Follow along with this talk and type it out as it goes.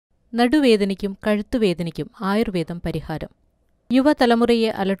നടുവേദനയ്ക്കും കഴുത്തുവേദനയ്ക്കും ആയുർവേദം പരിഹാരം. യുവതലമുറയെ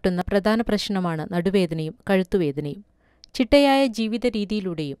അലട്ടുന്ന പ്രധാന പ്രശ്നമാണ് നടുവേദനയും കഴുത്തുവേദനയും. ചിട്ടയായ ജീവിത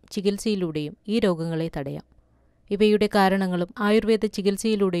രീതിയിലൂടെയും ചികിത്സയിലൂടെയും ഈ രോഗങ്ങളെ തടയാം. ഇവയുടെ കാരണങ്ങളും ആയുർവേദ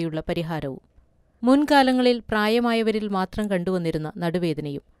ചികിത്സയിലൂടെയുള്ള പരിഹാരവും. മുൻകാലങ്ങളിൽ പ്രായമായവരിൽ മാത്രം കണ്ടുവന്നിരുന്ന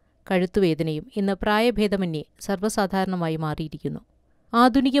നടുവേദനയും കഴുത്തുവേദനയും ഇന്ന് പ്രായഭേദമന്യേ സർവ്വസാധാരണമായി മാറിയിരിക്കുന്നു.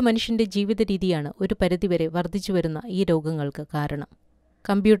 ആധുനിക മനുഷ്യന്റെ ജീവിത രീതിയാണ് ഒരു പരിധിവരെ വർദ്ധിച്ചുവരുന്ന ഈ രോഗങ്ങൾക്ക് കാരണം.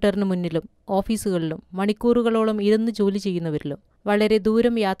 കമ്പ്യൂട്ടറിന് മുന്നിലും ഓഫീസുകളിലും മണിക്കൂറുകളോളം ഇരുന്ന് ജോലി ചെയ്യുന്നവരിലും, വളരെ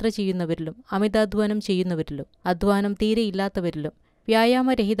ദൂരം യാത്ര ചെയ്യുന്നവരിലും, അമിതാധ്വാനം ചെയ്യുന്നവരിലും, അധ്വാനം തീരെയില്ലാത്തവരിലും,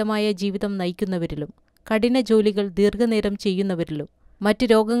 വ്യായാമരഹിതമായ ജീവിതം നയിക്കുന്നവരിലും, കഠിന ജോലികൾ ദീർഘനേരം ചെയ്യുന്നവരിലും മറ്റ്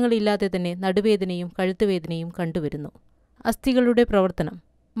രോഗങ്ങളില്ലാതെ തന്നെ നടുവേദനയും കഴുത്തുവേദനയും കണ്ടുവരുന്നു. അസ്ഥികളുടെ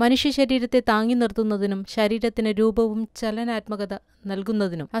പ്രവർത്തനം. മനുഷ്യ ശരീരത്തെ താങ്ങി നിർത്തുന്നതിനും ശരീരത്തിന് രൂപവും ചലനാത്മകത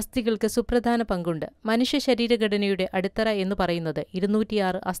നൽകുന്നതിനും അസ്ഥികൾക്ക് സുപ്രധാന പങ്കുണ്ട്. മനുഷ്യ ശരീരഘടനയുടെ അടിത്തറ എന്ന് പറയുന്നത്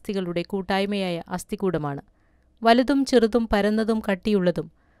 206 അസ്ഥികളുടെ കൂട്ടായ്മയായ അസ്ഥികൂടമാണ്. വലുതും ചെറുതും പരന്നതും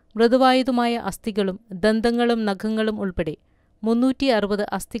കട്ടിയുള്ളതും മൃദുവായതുമായ അസ്ഥികളും ദന്തങ്ങളും നഖങ്ങളും ഉൾപ്പെടെ 360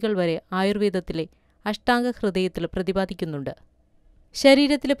 അസ്ഥികൾ വരെ ആയുർവേദത്തിലെ അഷ്ടാംഗ ഹൃദയത്തിൽ പ്രതിപാദിക്കുന്നുണ്ട്.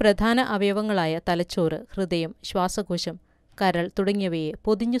 ശരീരത്തിലെ പ്രധാന അവയവങ്ങളായ തലച്ചോറ്, ഹൃദയം, ശ്വാസകോശം, കരൾ തുടങ്ങിയവയെ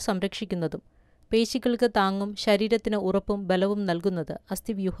പൊതിഞ്ഞു സംരക്ഷിക്കുന്നതും പേശികൾക്ക് താങ്ങും ശരീരത്തിന് ഉറപ്പും ബലവും നൽകുന്നത്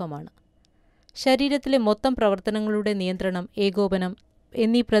അസ്ഥിവ്യൂഹമാണ്. ശരീരത്തിലെ മൊത്തം പ്രവർത്തനങ്ങളുടെ നിയന്ത്രണം, ഏകോപനം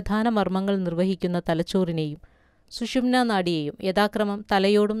എന്നീ പ്രധാന മർമ്മങ്ങൾ നിർവഹിക്കുന്ന തലച്ചോറിനെയും സുഷുമ്നാ നാഡിയെയും യഥാക്രമം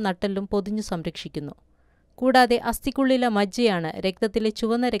തലയോടും നട്ടെല്ലും പൊതിഞ്ഞു സംരക്ഷിക്കുന്നു. കൂടാതെ അസ്ഥിക്കുള്ളിലെ മജ്ജയാണ് രക്തത്തിലെ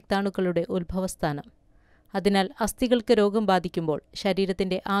ചുവന്ന രക്താണുക്കളുടെ ഉത്ഭവസ്ഥാനം. അതിനാൽ അസ്ഥികൾക്ക് രോഗം ബാധിക്കുമ്പോൾ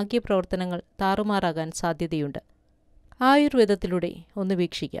ശരീരത്തിന്റെ ആകെ പ്രവർത്തനങ്ങൾ താറുമാറാകാൻ സാധ്യതയുണ്ട്. ആയുർവേദത്തിലൂടെ ഒന്ന്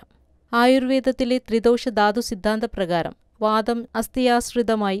വീക്ഷിക്കാം. ആയുർവേദത്തിലെ ത്രിദോഷ ധാതു സിദ്ധാന്തപ്രകാരം വാദം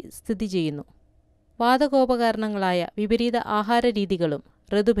അസ്ഥിയാശ്രിതമായി സ്ഥിതി ചെയ്യുന്നു. വാതകോപകാരണങ്ങളായ വിപരീത ആഹാരരീതികളും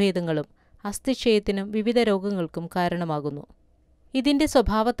ഋതുഭേദങ്ങളും അസ്ഥിക്ഷയത്തിനും വിവിധ രോഗങ്ങൾക്കും കാരണമാകുന്നു. ഇതിന്റെ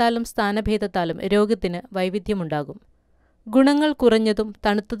സ്വഭാവത്താലും സ്ഥാനഭേദത്താലും രോഗത്തിന് വൈവിധ്യമുണ്ടാകും. ഗുണങ്ങൾ കുറഞ്ഞതും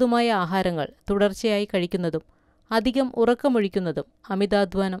തണുത്തതുമായ ആഹാരങ്ങൾ തുടർച്ചയായി കഴിക്കുന്നതും, അധികം ഉറക്കമൊഴിക്കുന്നതും,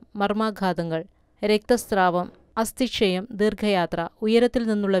 അമിതാധ്വാനം, മർമാഘാതങ്ങൾ, രക്തസ്രാവം, അസ്ഥിക്ഷയം, ദീർഘയാത്ര, ഉയരത്തിൽ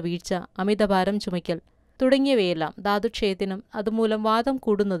നിന്നുള്ള വീഴ്ച, അമിതഭാരം ചുമയ്ക്കൽ തുടങ്ങിയവയെല്ലാം ധാതുക്ഷയത്തിനും അതുമൂലം വാദം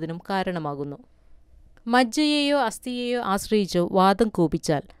കൂടുന്നതിനും കാരണമാകുന്നു. മജ്ജയെയോ അസ്ഥിയെയോ ആശ്രയിച്ചോ വാദം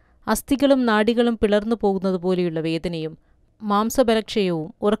കോപിച്ചാൽ അസ്ഥികളും നാഡികളും പിളർന്നു പോകുന്നതുപോലെയുള്ള വേദനയും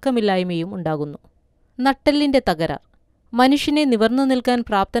മാംസബലക്ഷയവും ഉറക്കമില്ലായ്മയും ഉണ്ടാകുന്നു. നട്ടെല്ലിന്റെ തകരാർ. മനുഷ്യനെ നിവർന്നു നിൽക്കാൻ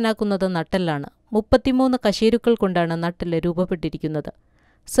പ്രാപ്തനാക്കുന്നത് നട്ടെല്ലാണ്. 33 കശേരുക്കൾ കൊണ്ടാണ് നട്ടെല്ല് രൂപപ്പെട്ടിരിക്കുന്നത്.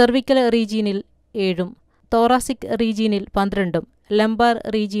 സെർവിക്കൽ റീജിയനിൽ 7, തോറാസിക് റീജിയനിൽ 12, ലംബാർ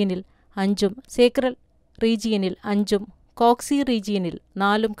റീജിയനിൽ 5, സേക്രൽ റീജിയനിൽ 5, കോക്സി റീജിയനിൽ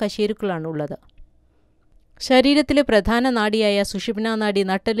 4 കശേരുക്കളാണുള്ളത്. ശരീരത്തിലെ പ്രധാന നാഡിയായ സുഷുമ്നാ നാഡി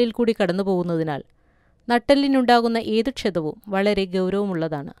നട്ടെല്ലിൽ കൂടി കടന്നുപോകുന്നതിനാൽ നട്ടെല്ലിനുണ്ടാകുന്ന ഏതു ക്ഷതവും വളരെ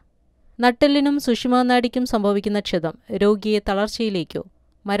ഗൗരവമുള്ളതാണ്. നട്ടെല്ലിനും സുഷുമ്നാനാഡിക്കും സംഭവിക്കുന്ന ക്ഷതം രോഗിയെ തളർച്ചയിലേക്കോ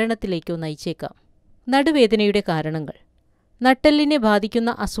മരണത്തിലേക്കോ നയിച്ചേക്കാം. നടുവേദനയുടെ കാരണങ്ങൾ. നട്ടെല്ലിനെ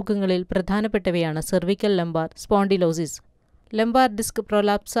ബാധിക്കുന്ന അസുഖങ്ങളിൽ പ്രധാനപ്പെട്ടവയാണ് cervical lumbar spondylosis, lumbar disk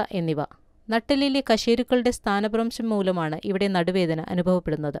പ്രൊലാപ്സ എന്നിവ. നട്ടെല്ലിലെ കശേരുക്കളുടെ സ്ഥാനഭ്രംശം മൂലമാണ് ഇവിടെ നടുവേദന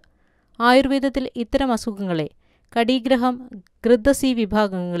അനുഭവപ്പെടുന്നത്. ആയുർവേദത്തിൽ ഇത്തരം അസുഖങ്ങളെ കടീഗ്രഹം, ഗൃദ്ദസി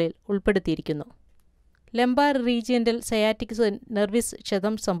വിഭാഗങ്ങളിൽ ഉൾപ്പെടുത്തിയിരിക്കുന്നു. ലംബാർ റീജിയന്റൽ സയാറ്റിക് നെർവിസ്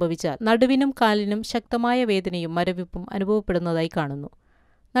ക്ഷതം സംഭവിച്ചാൽ നടുവിനും കാലിനും ശക്തമായ വേദനയും മരവിപ്പും അനുഭവപ്പെടുന്നതായി കാണുന്നു.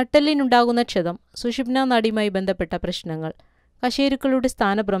 നട്ടെല്ലിനുണ്ടാകുന്ന ക്ഷതം, സുഷുമ്നാ നാഡിയുമായി ബന്ധപ്പെട്ട പ്രശ്നങ്ങൾ, കശേരുക്കളുടെ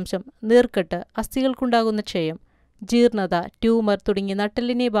സ്ഥാനഭ്രംശം, നീർക്കെട്ട്, അസ്ഥികൾക്കുണ്ടാകുന്ന ക്ഷയം, ജീർണത, ട്യൂമർ തുടങ്ങി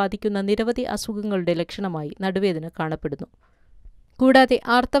നട്ടെല്ലിനെ ബാധിക്കുന്ന നിരവധി അസുഖങ്ങളുടെ ലക്ഷണമായി നടുവേദന കാണപ്പെടുന്നു. കൂടാതെ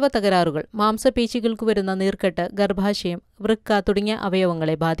ആർത്തവ തകരാറുകൾ, മാംസപേശികൾക്കു വരുന്ന നീർക്കെട്ട്, ഗർഭാശയം, വൃക്ക തുടങ്ങിയ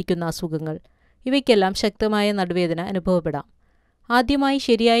അവയവങ്ങളെ ബാധിക്കുന്ന അസുഖങ്ങൾ, ഇവയ്ക്കെല്ലാം ശക്തമായ നടുവേദന അനുഭവപ്പെടാം. ആദ്യമായി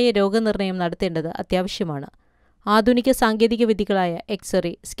ശരിയായ രോഗനിർണയം നടത്തേണ്ടത് അത്യാവശ്യമാണ്. ആധുനിക സാങ്കേതിക വിദ്യകളായ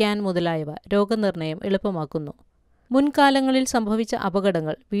എക്സ്റേ, സ്കാൻ മുതലായവ രോഗനിർണയം എളുപ്പമാക്കുന്നു. മുൻകാലങ്ങളിൽ സംഭവിച്ച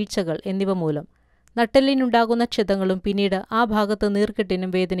അപകടങ്ങൾ, വീഴ്ചകൾ എന്നിവ മൂലം നട്ടെല്ലിനുണ്ടാകുന്ന ക്ഷതങ്ങളും പിന്നീട് ആ ഭാഗത്ത്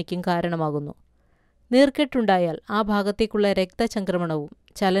നീർക്കെട്ടിനും വേദനയ്ക്കും കാരണമാകുന്നു. നീർക്കെട്ടുണ്ടായാൽ ആ ഭാഗത്തേക്കുള്ള രക്തചംക്രമണവും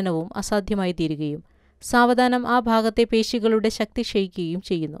ചലനവും അസാധ്യമായി തീരുകയും സാവധാനം ആ ഭാഗത്തെ പേശികളുടെ ശക്തി ക്ഷയിക്കുകയും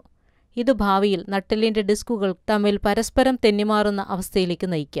ചെയ്യുന്നു. ഇത് ഭാവിയിൽ നട്ടെല്ലിന്റെ ഡിസ്കുകൾ തമ്മിൽ പരസ്പരം തെന്നിമാറുന്ന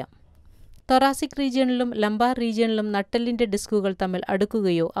അവസ്ഥയിലേക്ക് നയിക്കാം. തൊറാസിക് റീജിയണിലും ലംബാർ റീജിയണിലും നട്ടെല്ലിന്റെ ഡിസ്കുകൾ തമ്മിൽ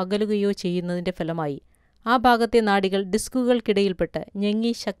അടുക്കുകയോ അകലുകയോ ചെയ്യുന്നതിന്റെ ഫലമായി ആ ഭാഗത്തെ നാഡികൾ ഡിസ്കുകൾക്കിടയിൽപ്പെട്ട്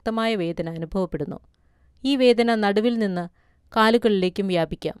ഞെങ്ങി ശക്തമായ വേദന അനുഭവപ്പെടുന്നു. ഈ വേദന നടുവിൽ നിന്ന് കാലുകളിലേക്കും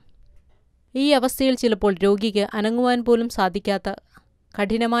വ്യാപിക്കാം. ഈ അവസ്ഥയിൽ ചിലപ്പോൾ രോഗിക്ക് അനങ്ങുവാൻ പോലും സാധിക്കാത്ത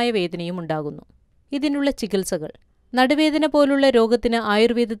കഠിനമായ വേദനയും ഉണ്ടാകുന്നു. ഇതിനുള്ള ചികിത്സകൾ. നടുവേദന പോലുള്ള രോഗത്തിന്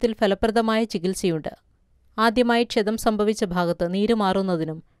ആയുർവേദത്തിൽ ഫലപ്രദമായ ചികിത്സയുണ്ട്. ആദ്യമായി ക്ഷതം സംഭവിച്ച ഭാഗത്ത് നീര്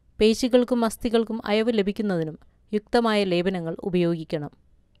മാറുന്നതിനും പേശികൾക്കും അസ്ഥികൾക്കും അയവ് ലഭിക്കുന്നതിനും യുക്തമായ ലേപനങ്ങൾ ഉപയോഗിക്കണം.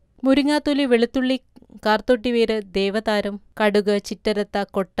 മുരിങ്ങാത്തൊലി, വെളുത്തുള്ളി, കാർത്തൊട്ടിവേര്, ദേവതാരം, കടുക്, ചിറ്റരത്ത,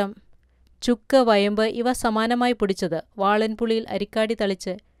 കൊട്ടം, ചുക്ക്, വയമ്പ് ഇവ സമാനമായി പൊടിച്ചത് വാളൻപുളിയിൽ അരിക്കാടി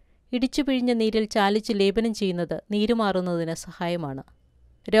തളിച്ച് ഇടിച്ചു പിഴിഞ്ഞ നീരിൽ ചാലിച്ച് ലേപനം ചെയ്യുന്നത് നീരുമാറുന്നതിന് സഹായമാണ്.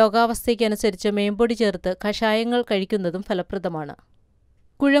 രോഗാവസ്ഥയ്ക്കനുസരിച്ച് മേമ്പൊടി ചേർത്ത് കഷായങ്ങൾ കഴിക്കുന്നതും ഫലപ്രദമാണ്.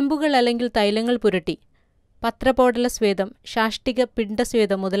 കുഴമ്പുകൾ അല്ലെങ്കിൽ തൈലങ്ങൾ പുരട്ടി പത്രപോടല സ്വേദം, ശാഷ്ടിക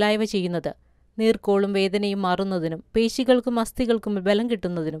പിണ്ഡസ്വേദം മുതലായവ ചെയ്യുന്നത് നീർക്കോളും വേദനയും മാറുന്നതിനും പേശികൾക്കും അസ്ഥികൾക്കും ബലം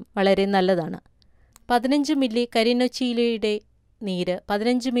കിട്ടുന്നതിനും വളരെ നല്ലതാണ്. 15 മില്ലി കരിനൊച്ചിയിലയുടെ നീര്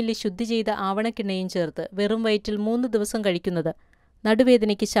 15 മില്ലി ശുദ്ധി ചെയ്ത ആവണക്കിണ്ണയും ചേർത്ത് വെറും വയറ്റിൽ 3 ദിവസം കഴിക്കുന്നത്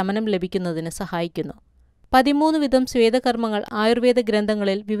നടുവേദനയ്ക്ക് ശമനം ലഭിക്കുന്നതിന് സഹായിക്കുന്നു. 13 വിധം സ്വേദകർമ്മങ്ങൾ ആയുർവേദ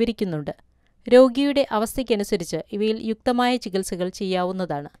ഗ്രന്ഥങ്ങളിൽ വിവരിക്കുന്നുണ്ട്. രോഗിയുടെ അവസ്ഥയ്ക്കനുസരിച്ച് ഇവയിൽ യുക്തമായ ചികിത്സകൾ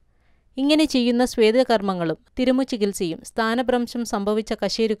ചെയ്യാവുന്നതാണ്. ഇങ്ങനെ ചെയ്യുന്ന സ്വേദകർമ്മങ്ങളും തിരുമു ചികിത്സയും സ്ഥാനഭ്രംശം സംഭവിച്ച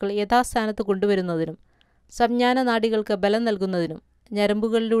കശേരുക്കൾ യഥാസ്ഥാനത്ത് കൊണ്ടുവരുന്നതിനും സംജ്ഞാനനാഡികൾക്ക് ബലം നൽകുന്നതിനും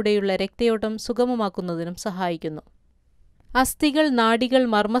ഞരമ്പുകളിലൂടെയുള്ള രക്തയോട്ടം സുഗമമാക്കുന്നതിനും സഹായിക്കുന്നു. അസ്ഥികൾ, നാഡികൾ,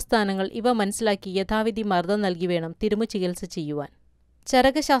 മർമ്മസ്ഥാനങ്ങൾ ഇവ മനസ്സിലാക്കി യഥാവിധി മർദ്ദം നൽകി വേണം തിരുമു ചികിത്സ ചെയ്യുവാൻ.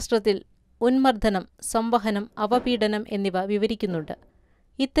 ചരകശാസ്ത്രത്തിൽ ഉന്മർദ്ദനം, സംവഹനം, അവപീഡനം എന്നിവ വിവരിക്കുന്നുണ്ട്.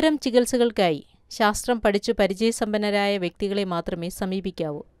 ഇത്തരം ചികിത്സകൾക്കായി ശാസ്ത്രം പഠിച്ചു പരിചയസമ്പന്നരായ വ്യക്തികളെ മാത്രമേ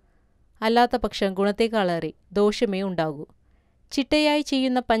സമീപിക്കാവൂ. അല്ലാത്ത പക്ഷം ഗുണത്തേക്കാളേറെ ദോഷമേ ഉണ്ടാകൂ. ചിട്ടയായി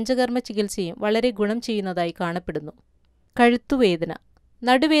ചെയ്യുന്ന പഞ്ചകർമ്മ ചികിത്സയും വളരെ ഗുണം ചെയ്യുന്നതായി കാണപ്പെടുന്നു. കഴുത്തുവേദന.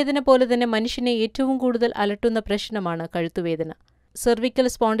 നടുവേദന പോലെ തന്നെ മനുഷ്യനെ ഏറ്റവും കൂടുതൽ അലട്ടുന്ന പ്രശ്നമാണ് കഴുത്തുവേദന. സെർവിക്കൽ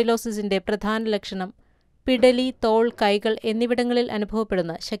സ്പോണ്ടിലോസിസിന്റെ പ്രധാന ലക്ഷണം പിടലി, തോൾ, കൈകൾ എന്നിവിടങ്ങളിൽ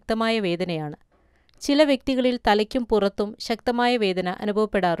അനുഭവപ്പെടുന്ന ശക്തമായ വേദനയാണ്. ചില വ്യക്തികളിൽ തലയ്ക്കും പുറത്തും ശക്തമായ വേദന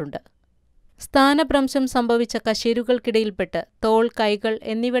അനുഭവപ്പെടാറുണ്ട്. സ്ഥാനഭ്രംശം സംഭവിച്ച കശേരുകൾക്കിടയിൽപ്പെട്ട് തോൾ, കൈകൾ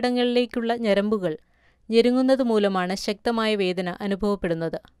എന്നിവിടങ്ങളിലേക്കുള്ള ഞരമ്പുകൾ ഞെരുങ്ങുന്നത് മൂലമാണ് ശക്തമായ വേദന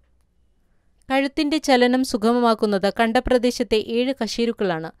അനുഭവപ്പെടുന്നത്. കഴുത്തിന്റെ ചലനം സുഗമമാക്കുന്നത് കണ്ടപ്രദേശത്തെ 7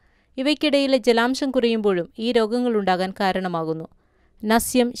 കശേരുക്കളാണ്. ഇവയ്ക്കിടയിലെ ജലാംശം കുറയുമ്പോഴും ഈ രോഗങ്ങളുണ്ടാകാൻ കാരണമാകുന്നു.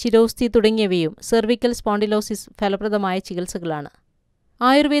 നസ്യം, ശിരോസ്ഥി തുടങ്ങിയവയും സെർവിക്കൽ സ്പോണ്ടിലോസിസ് ഫലപ്രദമായ ചികിത്സകളാണ്.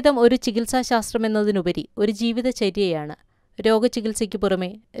 ആയുർവേദം ഒരു ചികിത്സാശാസ്ത്രമെന്നതിനുപരി ഒരു ജീവിതചര്യയാണ്. രോഗചികിത്സയ്ക്കു പുറമെ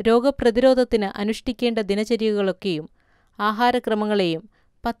രോഗപ്രതിരോധത്തിന് അനുഷ്ഠിക്കേണ്ട ദിനചര്യകളൊക്കെയും ആഹാരക്രമങ്ങളെയും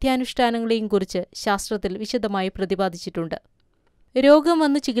പഥ്യാനുഷ്ഠാനങ്ങളെയും കുറിച്ച് ശാസ്ത്രത്തിൽ വിശദമായി പ്രതിപാദിച്ചിട്ടുണ്ട്. രോഗം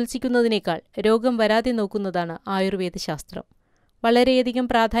വന്നു ചികിത്സിക്കുന്നതിനേക്കാൾ രോഗം വരാതെ നോക്കുന്നതാണ് ആയുർവേദ ശാസ്ത്രം. വളരെയധികം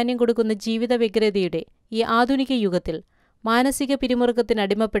പ്രാധാന്യം കൊടുക്കുന്ന ജീവിത വ്യഗ്രതയുടെ ഈ ആധുനിക യുഗത്തിൽ മാനസിക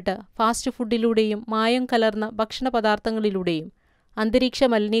പിരിമുറുക്കത്തിനടിമപ്പെട്ട് ഫാസ്റ്റ് ഫുഡിലൂടെയും മായം കലർന്ന ഭക്ഷണപദാർത്ഥങ്ങളിലൂടെയും അന്തരീക്ഷ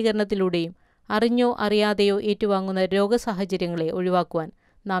മലിനീകരണത്തിലൂടെയും അറിഞ്ഞോ അറിയാതെയോ ഏറ്റുവാങ്ങുന്ന രോഗസാഹചര്യങ്ങളെ ഒഴിവാക്കുവാൻ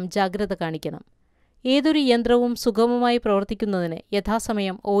നാം ജാഗ്രത കാണിക്കണം. ഏതൊരു യന്ത്രവും സുഗമമായി പ്രവർത്തിക്കുന്നതിന്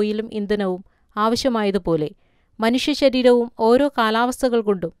യഥാസമയം ഓയിലും ഇന്ധനവും ആവശ്യമായതുപോലെ മനുഷ്യശരീരവും ഓരോ കാലാവസ്ഥകൾ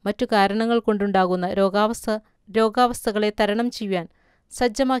കൊണ്ടും മറ്റു കാരണങ്ങൾ കൊണ്ടുണ്ടാകുന്ന രോഗാവസ്ഥകളെ തരണം ചെയ്യാൻ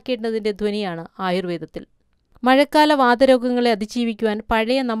സജ്ജമാക്കേണ്ടതിൻ്റെ ധ്വനിയാണ് ആയുർവേദത്തിൽ. മഴക്കാല വാതരോഗങ്ങളെ അതിജീവിക്കുവാൻ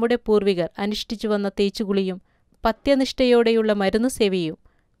പഴയ നമ്മുടെ പൂർവികർ അനുഷ്ഠിച്ചു വന്ന തേച്ചുകുളിയും പഥ്യനിഷ്ഠയോടെയുള്ള മരുന്ന് സേവയും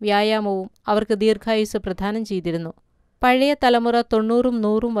വ്യായാമവും അവർക്ക് ദീർഘായുസ് പ്രദാനം ചെയ്തിരുന്നു. പഴയ തലമുറ 90ഉം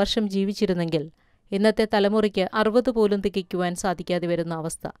 100ഉം വർഷം ജീവിച്ചിരുന്നെങ്കിൽ ഇന്നത്തെ തലമുറയ്ക്ക് 60 പോലും തികയ്ക്കുവാൻ സാധിക്കാതെ വരുന്ന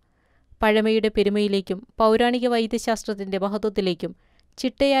അവസ്ഥ. പഴമയുടെ പെരുമയിലേക്കും പൗരാണിക വൈദ്യശാസ്ത്രത്തിന്റെ മഹത്വത്തിലേക്കും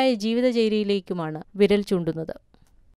ചിട്ടയായ ജീവിതചര്യയിലേക്കുമാണ് വിരൽ ചൂണ്ടുന്നത്.